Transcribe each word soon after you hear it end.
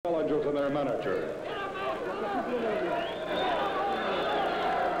soldiers and their manager.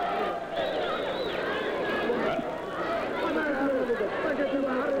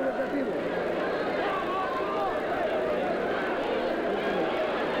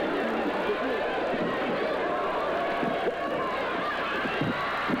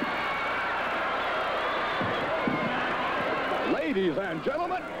 Ladies and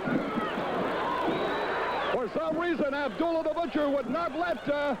gentlemen, for some reason, Abdullah the Butcher would not let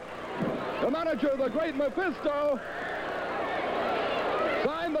the manager, the great Mephisto,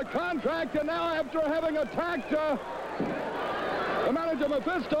 sign the contract, and now after having attacked the manager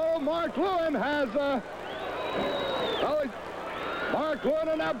Mephisto, Mark Lewin has, Mark Lewin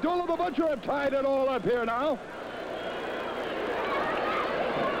and Abdullah the Butcher have tied it all up here now.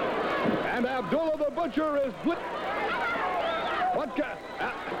 And Abdullah the Butcher is... What can...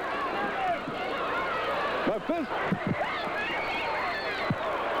 Mephisto...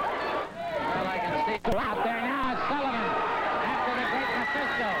 Well, I can see out there now. It's Sullivan after the great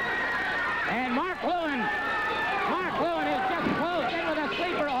Mephisto. And Mark Lewin is just closed in with a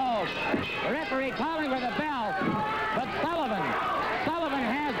sleeper hold. The referee calling for the bell. But Sullivan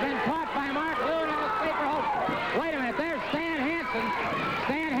has been caught by Mark Lewin in a sleeper hold. Wait a minute, there's Stan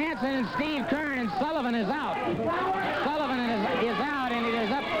Hansen and Steve Kern, and Sullivan is out. Sullivan is out, and it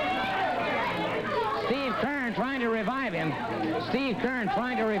is up. Steve Kern trying to revive him.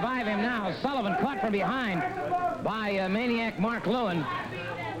 Now. Sullivan caught from behind by maniac Mark Lewin.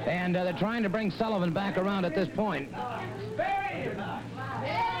 And they're trying to bring Sullivan back around at this point.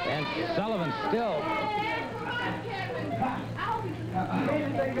 And Sullivan still...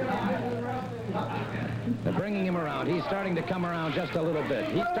 They're bringing him around. He's starting to come around just a little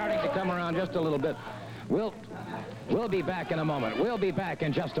bit. We'll be back in a moment. We'll be back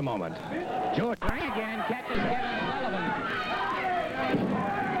in just a moment. George again catches Kevin Sullivan.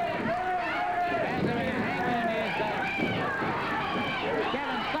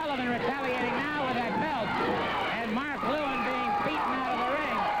 Kevin Sullivan retaliating now with that belt. And Mark Lewin being beaten out of the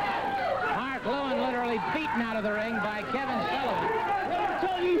ring. Mark Lewin literally beaten out of the ring by Kevin Sullivan. Let me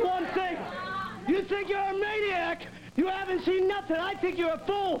tell you one thing. You think you're a maniac. You haven't seen nothing. I think you're a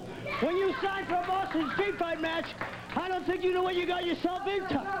fool. When you signed for a Boston Street Fight match, I don't think you know what you got yourself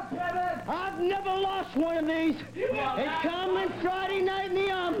into. I've never lost one of these. It's coming Friday night in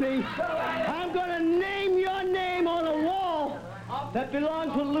the Omni. I'm going to name your name on a wall that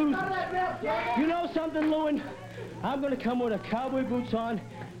belongs with losers. You know something, Lewin? I'm going to come with a cowboy boots on,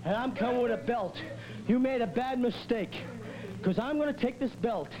 and I'm coming with a belt. You made a bad mistake, because I'm going to take this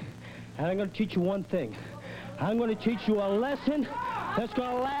belt, and I'm going to teach you one thing. I'm going to teach you a lesson that's going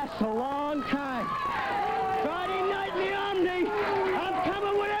to last a long time.